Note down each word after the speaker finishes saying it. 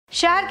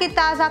शहर की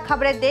ताज़ा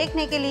खबरें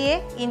देखने के लिए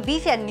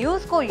INBCN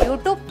न्यूज़ को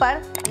YouTube पर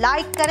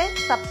लाइक करें,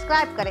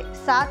 सब्सक्राइब करें,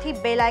 साथ ही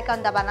बेल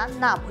आइकन दबाना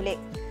ना भूलें।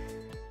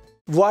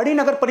 वाड़ी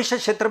नगर परिषद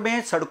क्षेत्र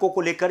में सड़कों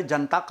को लेकर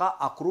जनता का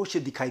आक्रोश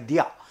दिखाई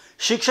दिया।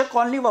 शिक्षक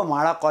कॉलोनी व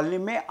माड़ा कॉलोनी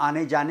में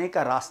आने जाने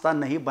का रास्ता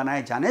नहीं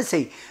बनाए जाने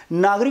से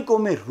नागरिकों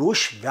में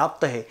रोष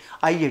व्याप्त है।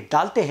 आइए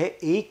डालते हैं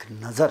एक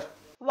नजर।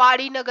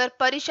 वाड़ी नगर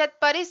परिषद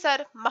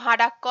परिसर,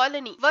 महाड़ा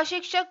कॉलोनी व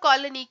शिक्षक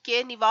कॉलोनी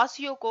के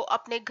निवासियों को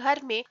अपने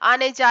घर में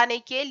आने जाने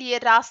के लिए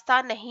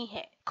रास्ता नहीं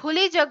है।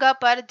 खुली जगह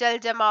पर जल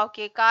जमाव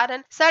के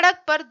कारण सड़क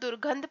पर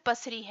दुर्गंध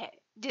पसरी है,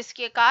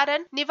 जिसके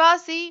कारण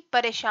निवासी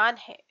परेशान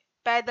है।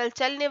 पैदल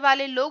चलने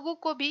वाले लोगों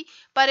को भी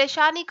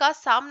परेशानी का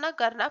सामना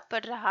करना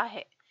पड़ रहा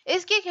है।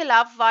 इसके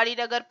खिलाफ वाड़ी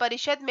नगर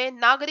परिषद में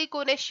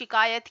नागरिकों ने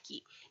शिकायत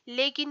की,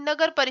 लेकिन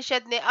नगर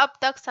परिषद ने अब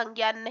तक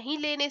संज्ञान नहीं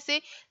लेने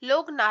से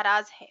लोग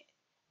नाराज हैं।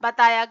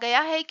 बताया गया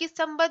है कि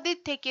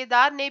संबंधित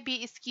ठेकेदार ने भी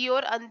इसकी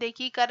ओर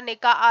अनदेखी करने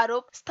का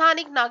आरोप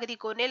स्थानिक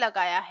नागरिकों ने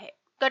लगाया है।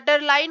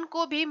 गटर लाइन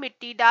को भी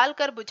मिट्टी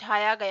डालकर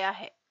बुझाया गया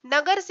है।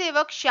 नगर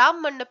सेवक श्याम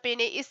मंडपे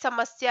ने इस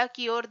समस्या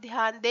की ओर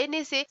ध्यान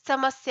देने से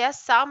समस्या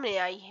सामने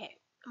आई है।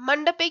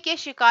 मंडपे के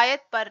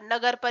शिकायत पर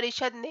नगर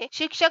परिषद ने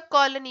शिक्षक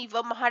कॉलोनी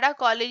व महाड़ा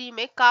कॉलोनी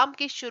में काम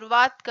की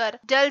शुरुआत कर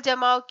जल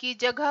जमाव की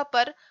जगह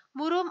पर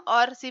मुरुम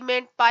और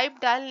सीमेंट पाइप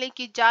डालने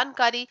की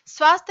जानकारी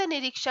स्वास्थ्य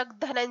निरीक्षक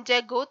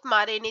धनंजय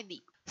गोतमारे ने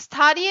दी।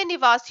 स्थानीय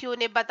निवासियों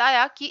ने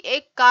बताया कि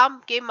एक काम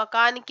के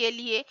मकान के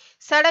लिए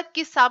सड़क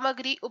की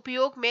सामग्री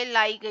उपयोग में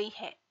लाई गई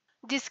है,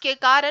 जिसके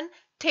कारण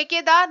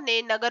ठेकेदार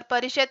ने नगर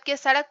परिषद के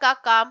सड़क का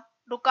काम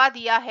रुका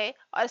दिया है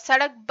और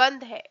सड़क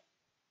बंद है।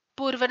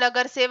 पूर्व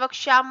नगर सेवक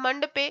श्याम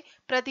मंडपे,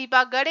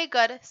 प्रतिभा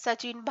गड़ेकर,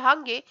 सचिन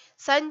भांगे,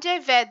 संजय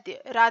वैद्य,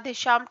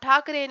 राधेश्याम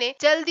ठाकरे ने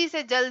जल्दी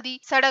से जल्दी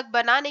सड़क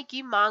बनाने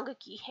की मांग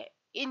की है।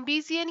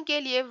 INBCN के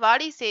लिए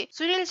वाड़ी से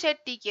सुनील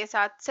शेट्टी के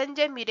साथ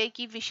संजय मिरे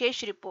की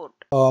विशेष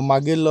रिपोर्ट।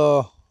 मागील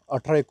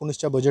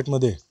 18-19च्या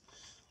बजेटमध्ये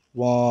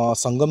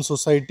संगम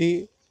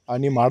सोसायटी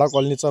आणि माडा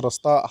कॉलनीचा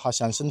रस्ता हा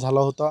शांक्शन झाला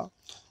होता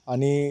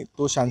आणि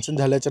तो शांक्शन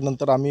झाल्याच्या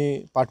नंतर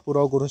आम्ही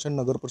पाठपुरावा करून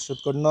नगर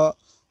परिषदकडनं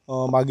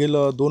मागील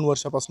 2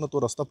 वर्षापासून तो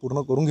रस्ता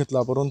पूर्ण करून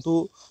घेतला,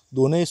 परंतु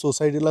दोनही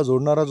सोसायटीला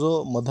जोडणारा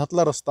जो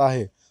मधातला रस्ता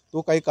आहे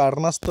तो काही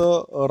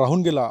कारणास्तव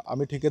राहून गेला।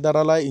 आम्ही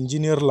ठेकेदाराला,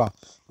 इंजिनियरला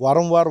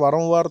वारंवार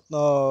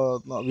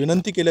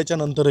विनंती केल्याच्या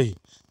नंतरही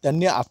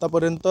त्यांनी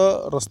आतापर्यंत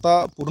रस्ता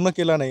पूर्ण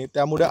केला नाही।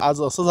 त्यामुळे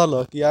आज असं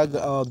झालं की या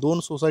 2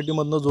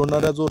 सोसायटीमधनं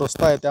जोडणारा जो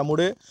रस्ता आहे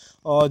त्यामुळे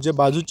जे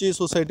बाजूची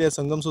सोसायटी आहे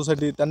संगम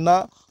सोसायटी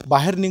त्यांना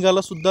बाहेर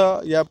निघायला सुद्धा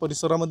या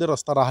परिसरामध्ये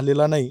रस्ता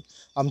राहिलेला नाही।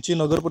 आमची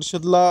नगर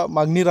परिषदला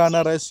मागणी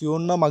राहणार आहे,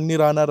 सीओना मागणी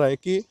राहणार आहे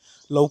की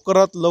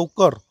लवकरात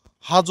लवकर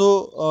हा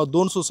जो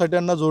 2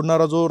 सोसायट्यांना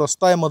जोडणारा जो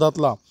रस्ता आहे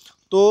मधातला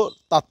तो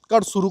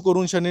तात्काळ सुरू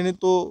करून शनीने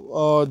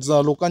तो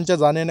लोकांच्या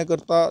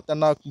जाण्याकरता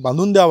त्यांना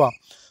बांधून द्यावा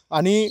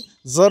आणि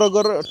जर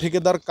अगर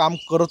ठेकेदार काम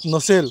करत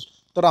नसेल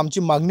तर आमची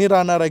मागणी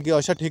राहणार आहे की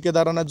अशा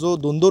ठेकेदारांना जो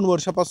 2-2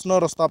 वर्षापासून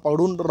रस्ता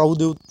पाडून राहू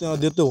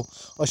देतो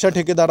अशा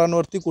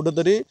ठेकेदारांवरती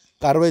कुठेतरी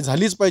कारवाई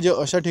झालीच पाहिजे,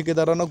 अशा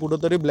ठेकेदारांना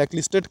कुठेतरी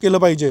ब्लॅकलिस्टेड केलं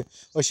पाहिजे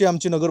अशी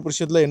आमची नगर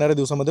परिषदला येणाऱ्या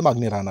दिवसामध्ये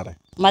मागणी राहणार आहे।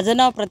 माझं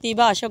नाव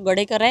प्रतिभा अशोक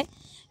गडेकर आहे।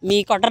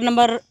 मी क्वार्टर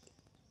नंबर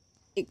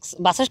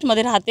 62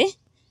 मध्ये राहते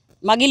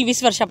मागील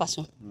 20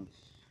 वर्षापासून।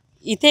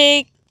 इथे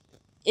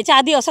याच्या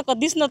आधी असं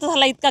कधीच नव्हतं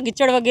झाला, इतका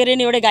गिचड वगैरे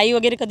एवढे गाई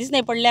वगैरे कधीच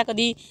नाही पडल्या,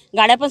 कधी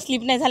गाड्या पण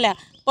स्लिप नाही झाल्या।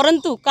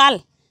 परंतु काल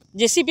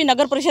JCP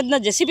नगर परिषदनं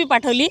JCP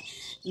पाठवली,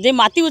 जे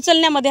माती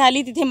उचलण्यामध्ये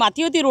आली तिथे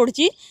माती होती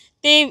रोडची,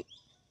 ते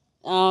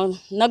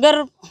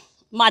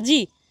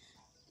माजी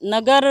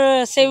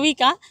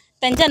नगरसेविका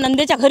त्यांच्या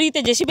नंदेच्या घरी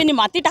ते JCPनी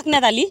माती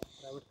टाकण्यात आली।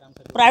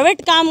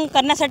 प्रायव्हेट काम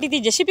करण्यासाठी ती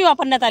JCP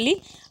वापरण्यात आली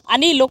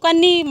आणि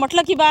लोकांनी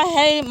म्हटलं की बा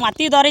हे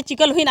मातीद्वारे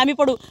चिखल होईल, आम्ही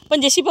पडू,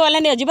 पण JCP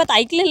वाल्यांनी अजिबात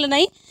ऐकलेलं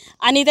नाही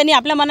आणि त्यांनी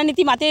आपल्या मनाने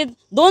ती माती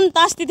 2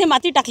 तास तिथे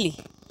माती टाकली।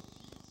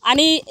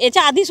 आणि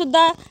याच्या आधी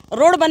सुद्धा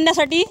रोड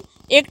बनण्यासाठी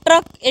एक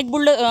ट्रक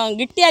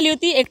गिट्टी आली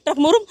होती, एक ट्रक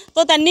मुरुम,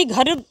 तो त्यांनी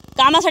घर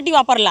कामासाठी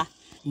वापरला।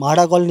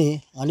 महाड़ा कॉलनी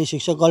आणि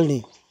शिक्षक कॉलनी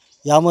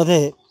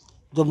यामध्ये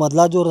जो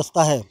मधला जो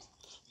रस्ता आहे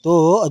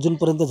तो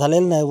अजूनपर्यंत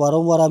झालेला नाही।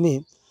 वारंवार आम्ही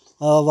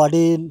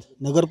वाडी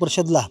नगर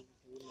परिषदला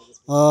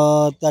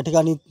त्या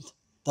ठिकाणी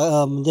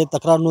म्हणजे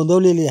तक्रार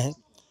नोंदवलेली आहे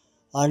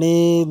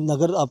आणि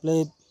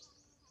आपले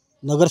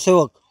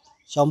नगरसेवक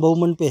श्यामभाऊ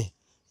मंडपे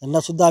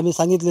यांनासुद्धा आम्ही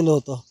सांगितलेलं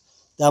होतं।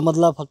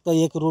 त्यामधला फक्त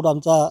एक रोड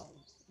आमचा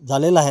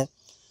झालेला आहे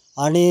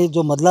आणि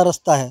जो मधला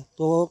रस्ता आहे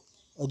तो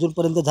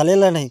अजूनपर्यंत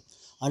झालेला नाही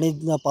आणि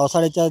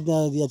पावसाळ्याच्या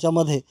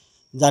याच्यामध्ये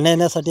जाण्या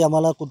येण्यासाठी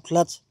आम्हाला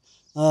कुठलाच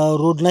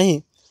रोड नाही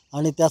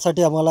आणि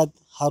त्यासाठी आम्हाला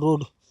हा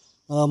रोड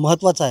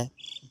महत्त्वाचा आहे।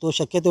 तो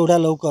शक्य तेवढ्या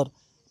लवकर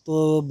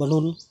तो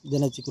बनवून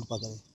देण्याची कृपा करा।